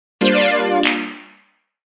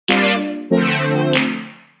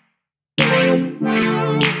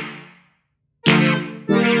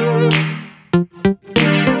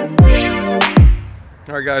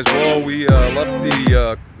Alright guys, well we left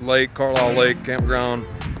the lake, Carlisle Lake campground.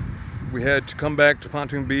 We had to come back to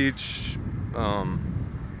Pontoon Beach.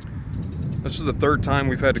 This is the third time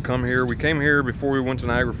we've had to come here. We came here before we went to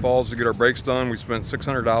Niagara Falls to get our brakes done. We spent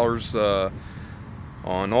 $600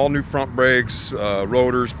 on all new front brakes,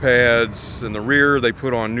 rotors, pads. In the rear they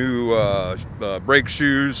put on new brake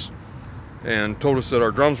shoes and told us that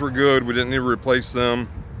our drums were good. We didn't need to replace them.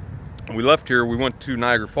 We left here, we went to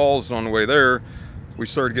Niagara Falls, and on the way there we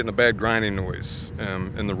started getting a bad grinding noise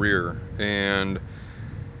in the rear, and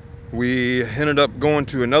we ended up going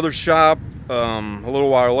to another shop a little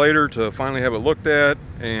while later to finally have it looked at,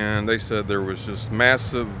 and they said there was just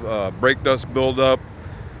massive brake dust buildup,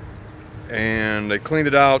 and they cleaned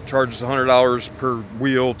it out, charged us $100 per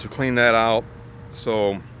wheel to clean that out.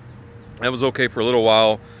 So that was okay for a little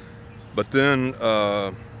while, but then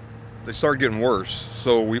they started getting worse.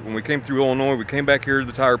 So when we came through Illinois, we came back here to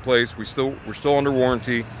the tire place. We're still under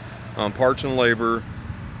warranty on parts and labor.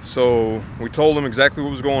 So we told them exactly what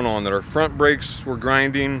was going on, that our front brakes were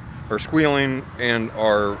grinding or squealing, and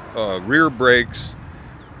our rear brakes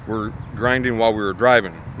were grinding while we were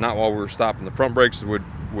driving, not while we were stopping. The front brakes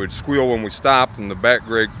would squeal when we stopped, and the back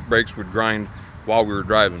brakes would grind while we were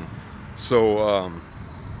driving. So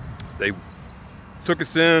they took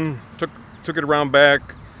us in, took it around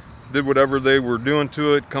back, did whatever they were doing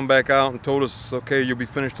to it, come back out and told us, okay, you'll be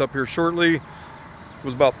finished up here shortly. It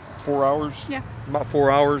was about 4 hours. Yeah. About 4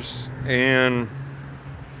 hours. And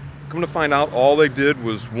come to find out, all they did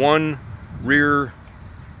was one rear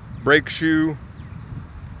brake shoe,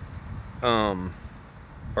 or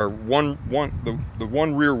the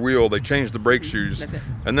one rear wheel, they changed the brake shoes. That's it.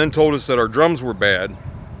 And then told us that our drums were bad.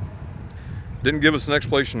 Didn't give us an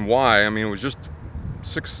explanation why. I mean, it was just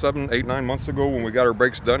 6, 7, 8, 9 months ago when we got our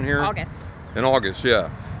brakes done here. August. In August, yeah.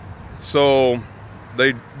 So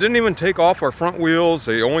they didn't even take off our front wheels.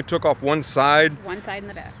 They only took off one side. One side in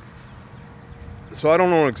the back. So I don't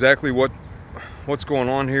know exactly what's going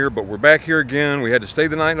on here, but we're back here again. We had to stay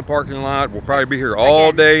the night in the parking lot. We'll probably be here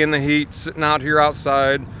all day in the heat, sitting out here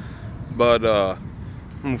outside. But I'm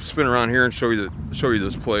gonna spin around here and show you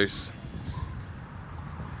this place.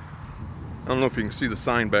 I don't know if you can see the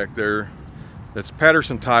sign back there. It's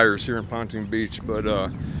Patterson Tires here in Pontoon Beach, but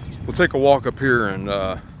we'll take a walk up here, and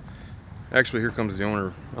actually here comes the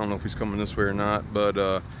owner. I don't know if he's coming this way or not,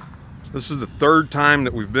 but this is the third time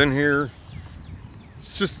that we've been here.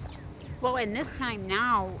 It's just... Well, and this time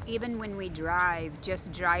now, even when we drive,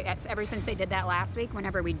 ever since they did that last week,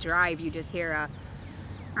 whenever we drive, you just hear a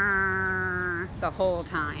the whole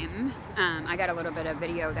time. I got a little bit of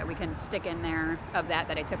video that we can stick in there of that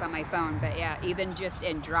I took on my phone, but yeah, even just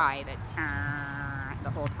in drive, it's the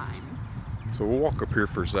whole time. So we'll walk up here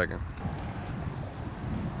for a second.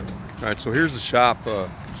 All right, so here's the shop.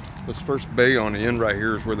 This first bay on the end right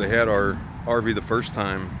here is where they had our RV the first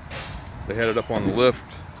time. They had it up on the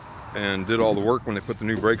lift and did all the work when they put the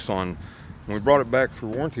new brakes on. When we brought it back for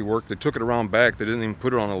warranty work, they took it around back. They didn't even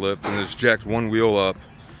put it on a lift, and they just jacked one wheel up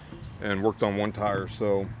and worked on one tire.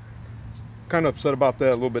 So kind of upset about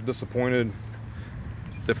that, a little bit disappointed.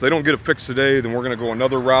 If they don't get it fixed today, then we're gonna go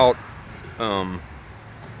another route. I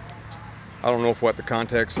don't know if we'll have to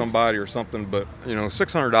contact somebody or something, but you know,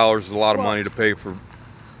 $600 is a lot of money to pay for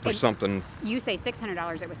something. You say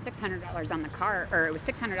 $600, it was $600 on the card, or it was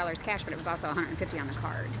 $600 cash, but it was also $150 on the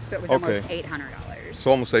card. So it was almost $800. So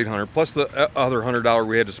almost $800, plus the other $100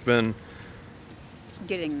 we had to spend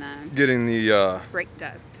getting the brake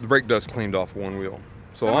dust. The brake dust cleaned off one wheel.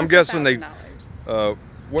 So I'm guessing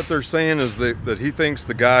what they're saying is that he thinks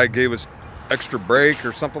the guy gave us extra brake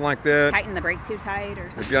or something like that. Tighten the brake too tight or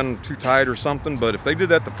something. They got them too tight or something. But if they did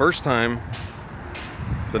that the first time,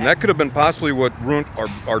 then that could have been possibly what ruined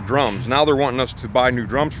our drums. Now they're wanting us to buy new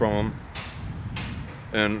drums from them,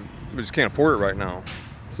 and we just can't afford it right now.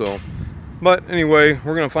 So, but anyway,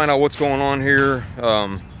 we're gonna find out what's going on here.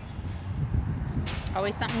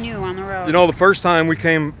 Always something new on the road. You know, the first time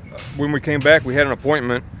when we came back, we had an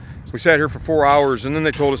appointment. We sat here for 4 hours, and then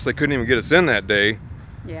they told us they couldn't even get us in that day.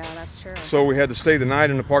 Yeah, that's true. So we had to stay the night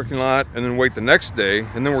in the parking lot and then wait the next day,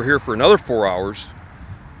 and then we're here for another 4 hours.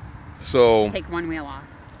 So just take one wheel off.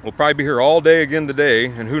 We'll probably be here all day again today,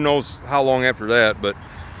 and who knows how long after that, but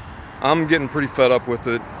I'm getting pretty fed up with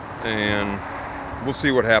it, and we'll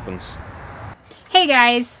see what happens. Hey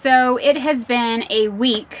guys, so it has been a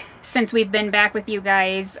week since we've been back with you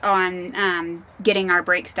guys on getting our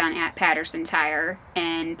brakes done at Patterson Tire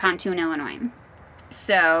in Pontoon, Illinois.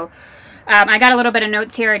 So I got a little bit of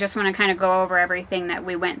notes here. I just want to kind of go over everything that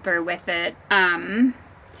we went through with it.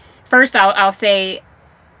 First, I'll say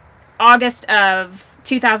August of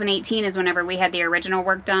 2018 is whenever we had the original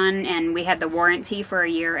work done, and we had the warranty for a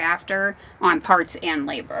year after on parts and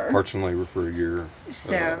labor. Parts and labor for a year.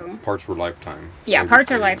 So parts were lifetime. Yeah,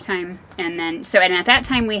 parts are lifetime. And then and at that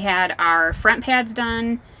time we had our front pads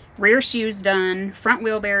done, rear shoes done, front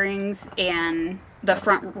wheel bearings, and the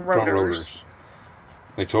front rotors.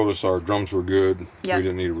 They told us our drums were good. Yep. We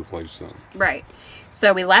didn't need to replace them. Right.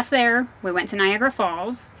 So we left there. We went to Niagara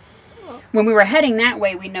Falls. When we were heading that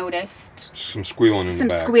way, we noticed some squealing in the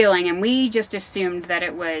back. Some squealing, and we just assumed that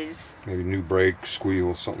it was maybe new brake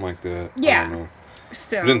squeal, something like that. Yeah. I don't know.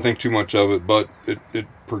 So I didn't think too much of it, but it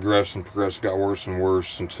progressed and progressed, got worse and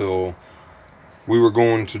worse until we were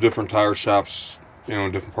going to different tire shops, you know,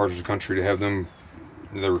 in different parts of the country to have them.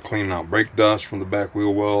 They were cleaning out brake dust from the back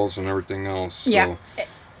wheel wells and everything else. Yeah. So,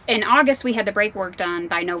 in August, we had the brake work done.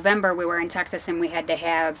 By November, we were in Texas, and we had to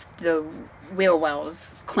have the wheel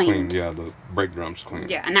wells cleaned. Yeah, the brake drums cleaned.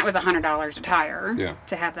 Yeah, and that was $100 a tire. Yeah.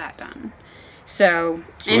 To have that done. So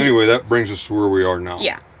anyway, that brings us to where we are now.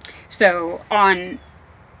 Yeah. So on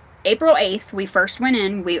April 8th, we first went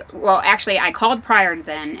in. Well, actually, I called prior to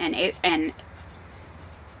then, and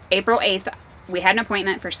April 8th, we had an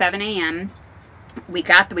appointment for 7 a.m. We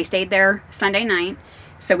stayed there Sunday night,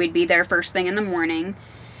 so we'd be there first thing in the morning.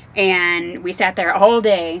 And we sat there all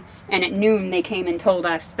day, and at noon they came and told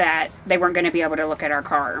us that they weren't going to be able to look at our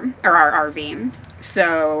car, or our RV.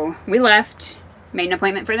 So we left, made an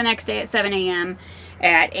appointment for the next day at 7 a.m.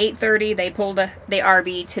 At 8:30, they pulled the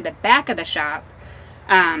RV to the back of the shop.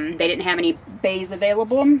 They didn't have any bays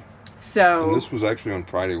available. So and this was actually on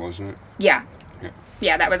Friday, wasn't it? Yeah.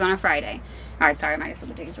 Yeah, that was on a Friday. Oh, I'm sorry, I might have said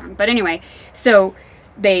the days wrong. But anyway, so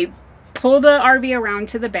they pull the RV around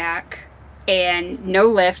to the back, and no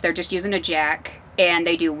lift. They're just using a jack, and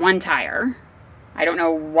they do one tire. I don't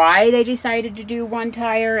know why they decided to do one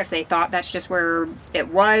tire, if they thought that's just where it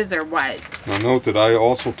was or what. Now note that I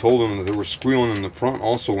also told them that there was squealing in the front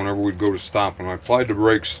also whenever we'd go to stop. When I applied the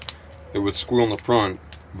brakes, it would squeal in the front,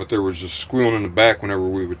 but there was just squealing in the back whenever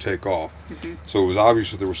we would take off. So it was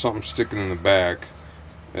obvious that there was something sticking in the back,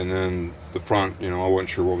 and then the front, you know, I wasn't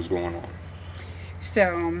sure what was going on.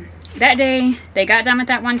 So that day, they got done with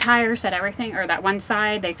that one tire, said everything, or that one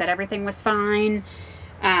side, they said everything was fine.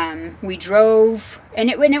 We drove, and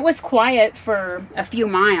it was quiet for a few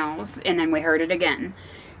miles, and then we heard it again.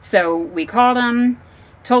 So we called them,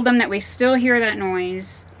 told them that we still hear that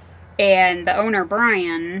noise, and the owner,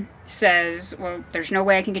 Brian, says, well, there's no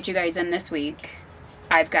way I can get you guys in this week.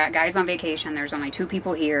 I've got guys on vacation. There's only 2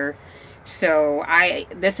 people here. So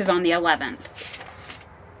this is on the 11th.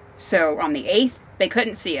 So on the 8th, they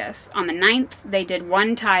couldn't see us. On the 9th, they did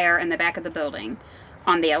one tire in the back of the building.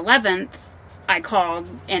 On the 11th, I called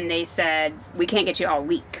and they said, we can't get you all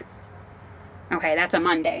week. Okay, that's a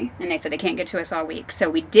Monday. And they said they can't get to us all week. So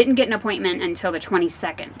we didn't get an appointment until the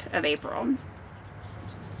 22nd of April.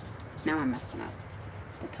 Now I'm messing up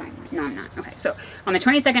the timeline. No, I'm not. Okay, so on the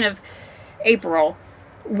 22nd of April,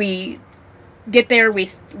 we get there. We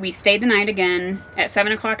stayed the night again at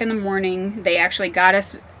 7 o'clock in the morning. They actually got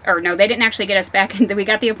us, or no, they didn't actually get us back. We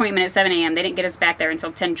got the appointment at 7 a.m. They didn't get us back there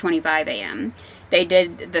until 10:25 a.m. They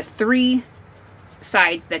did the 3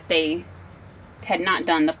 sides that they had not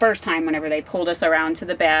done the first time whenever they pulled us around to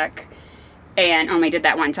the back and only did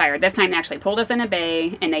that one tire. This time they actually pulled us in a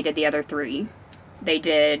bay and they did the other 3. They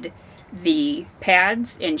did the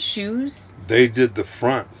pads and shoes. They did the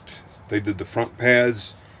front. They did the front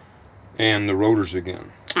pads and the rotors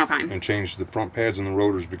again. Okay. And changed the front pads and the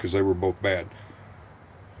rotors because they were both bad.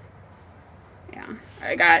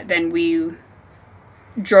 Yeah. Then we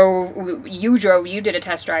drove, you did a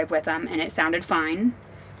test drive with them and it sounded fine.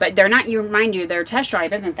 But they're not, mind you, their test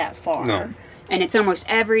drive isn't that far. No. And it's almost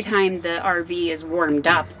every time the RV is warmed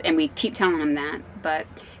up, and we keep telling them that. But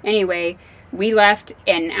anyway, we left,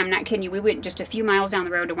 and I'm not kidding you, we went just a few miles down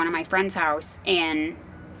the road to one of my friend's house, and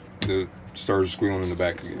it started squealing in the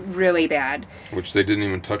back again. Really bad. Which they didn't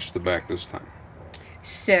even touch the back this time.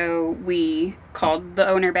 So we called the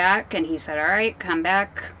owner back, and he said, all right, come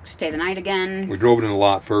back, stay the night again. We drove it in the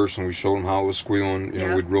lot first, and we showed them how it was squealing. You know,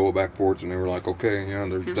 Yep. we'd roll it backwards, and they were like, okay, yeah,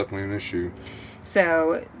 there's definitely an issue.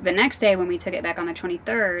 So the next day when we took it back on the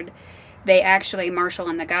 23rd, they actually, Marshall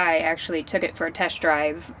and the guy actually took it for a test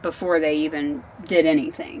drive before they even did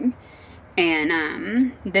anything. And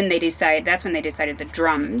then that's when they decided the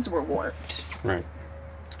drums were warped. Right.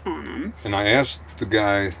 On them. And I asked the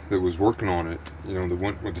guy that was working on it, you know, that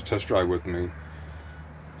went with the test drive with me,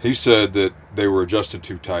 he said that they were adjusted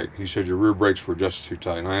too tight. He said your rear brakes were adjusted too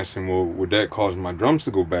tight. And I asked him, well, would that cause my drums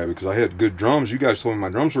to go bad? Because I had good drums. You guys told me my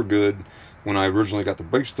drums were good when I originally got the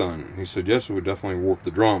brakes done. He said, yes, it would definitely warp the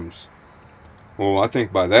drums. Well, I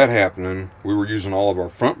think by that happening, we were using all of our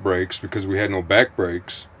front brakes because we had no back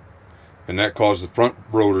brakes, and that caused the front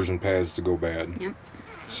rotors and pads to go bad. Yep.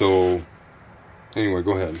 So, anyway,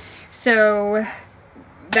 go ahead. So,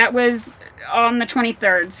 that was on the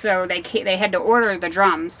 23rd, so they had to order the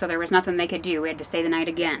drums, so there was nothing they could do. We had to stay the night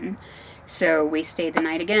again. So, we stayed the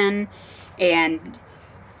night again, and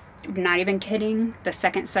not even kidding, the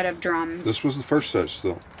second set of drums. This was the first set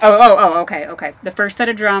still. Okay. The first set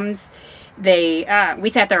of drums, we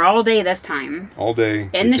sat there all day this time. All day.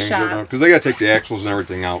 In the shop. Because they got to take the axles and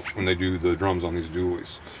everything out when they do the drums on these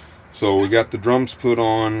dualies. So we got the drums put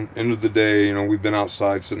on, end of the day, you know, we've been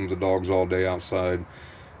outside, sitting with the dogs all day outside.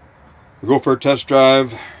 We go for a test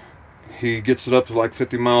drive. He gets it up to like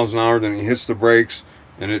 50 miles an hour, then he hits the brakes,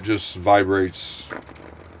 and it just vibrates.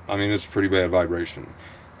 I mean, it's a pretty bad vibration.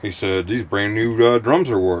 He said, these brand new drums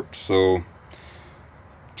are warped. So,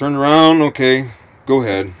 turned around, okay, go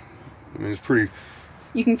ahead. I mean, it's pretty...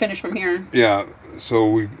 You can finish from here. Yeah, so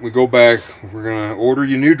we go back. We're going to order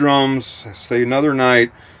you new drums, stay another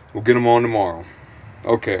night. We'll get them on tomorrow.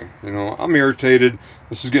 Okay, you know, I'm irritated.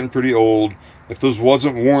 This is getting pretty old. If this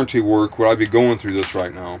wasn't warranty work, would I be going through this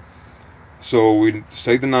right now? So we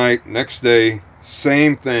stayed the night. Next day,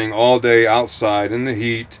 same thing, all day outside in the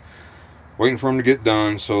heat, waiting for them to get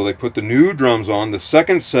done. So they put the new drums on, the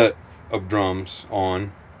second set of drums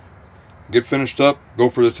on, get finished up, go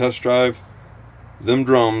for the test drive. Them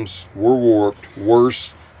drums were warped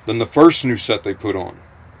worse than the first new set they put on.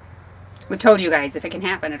 We told you guys, if it can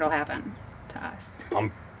happen, it'll happen to us.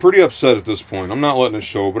 I'm pretty upset at this point. I'm not letting it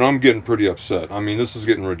show, but I'm getting pretty upset. I mean, this is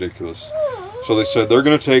getting ridiculous. So they said they're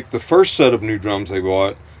going to take the first set of new drums they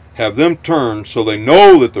bought, have them turned so they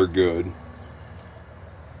know that they're good.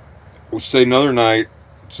 We stayed another night,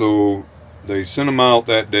 so they sent them out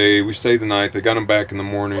that day. We stayed the night. They got them back in the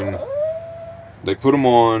morning. They put them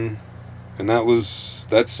on, and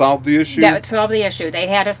that solved the issue. That solved the issue. They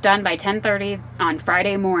had us done by 10:30 on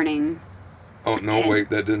Friday morning. Oh no! Wait,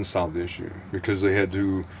 that didn't solve the issue because they had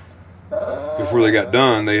to. Before they got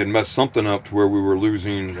done, they had messed something up to where we were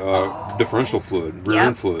losing differential fluid, rear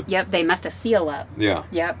end fluid. Yep, they messed a seal up. Yeah.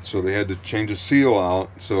 Yep. So they had to change a seal out.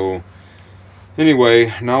 So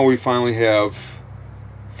anyway, now we finally have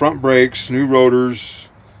front brakes, new rotors,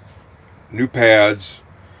 new pads,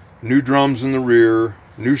 new drums in the rear,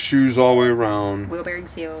 new shoes all the way around. Wheel bearing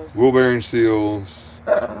seals. Wheel bearing seals.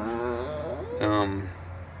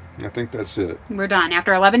 I think that's it. We're done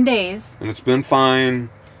after 11 days. And it's been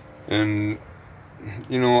fine. And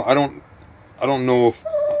you know, I don't know if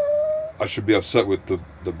I should be upset with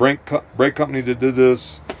the brake company that did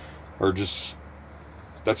this, or just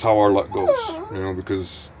that's how our luck goes, you know,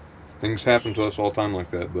 because things happen to us all the time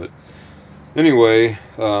like that. But anyway,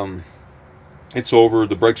 it's over.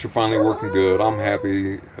 The brakes are finally working good. I'm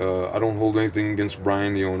happy. I don't hold anything against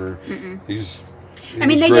Brian, the owner. He was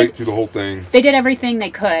great through the whole thing. They did everything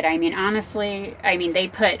they could. I mean, honestly, they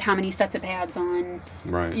put how many sets of pads on,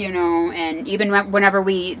 right? You know, and even whenever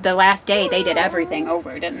the last day, they did everything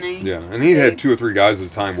over, didn't they? Yeah, and he had 2 or 3 guys at a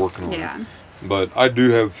time working on it. But I do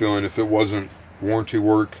have a feeling if it wasn't warranty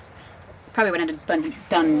work, probably wouldn't have been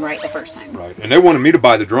done right the first time. Right, and they wanted me to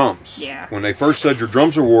buy the drums. Yeah. When they first said your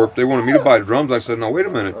drums are warped, they wanted me to buy the drums. I said, no, wait a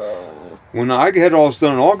minute. When I had all this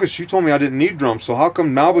done in August, you told me I didn't need drums. So how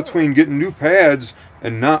come now between getting new pads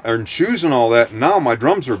and shoes and all that, now my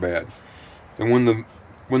drums are bad? And when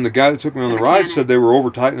the guy that took me on the ride said they were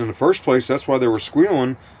over tightened in the first place, that's why they were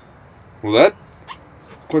squealing. Well, that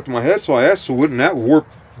clicked in my head. So I asked, so wouldn't that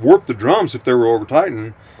warp the drums if they were over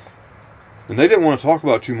tightened? And they didn't want to talk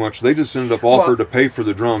about it too much. They just ended up offering to pay for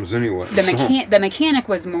the drums anyway. The mechanic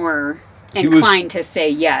was more inclined to say,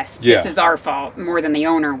 yes, this is our fault, more than the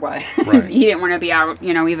owner was. Right. He didn't want to be out,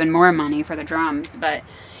 you know, even more money for the drums. But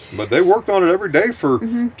they worked on it every day for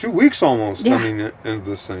 2 weeks almost. Yeah. I mean, into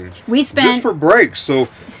this thing. We spent just for brakes. So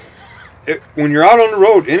when you're out on the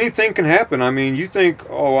road, anything can happen. I mean, you think,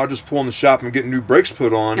 oh, I'll just pull in the shop and get new brakes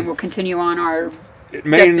put on, and we'll continue on our. It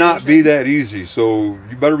may not be that easy, so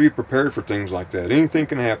you better be prepared for things like that. Anything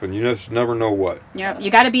can happen. You just never know what. Yep, you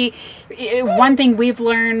got to be. One thing we've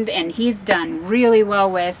learned, and he's done really well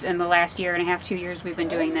with in the last 1.5 to 2 years we've been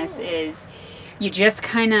doing this, is you just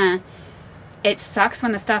kind of. It sucks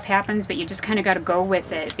when the stuff happens, but you just kind of got to go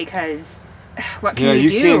with it because what can you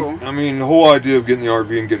do? I mean, the whole idea of getting the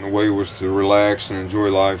RV and getting away was to relax and enjoy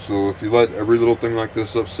life. So if you let every little thing like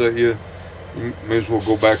this upset you, you may as well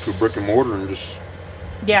go back to a brick and mortar and just.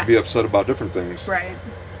 Yeah. Be upset about different things. Right.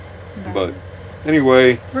 But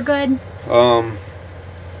anyway, we're good. We're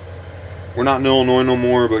not in Illinois no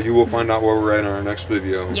more, but you will find out where we're at in our next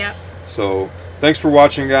video. Yep. So thanks for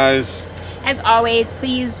watching, guys. As always,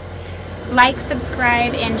 please like,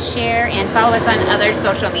 subscribe, and share, and follow us on other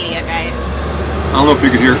social media, guys. I don't know if you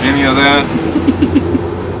could hear any of that.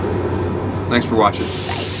 Thanks for watching.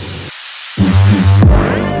 Bye.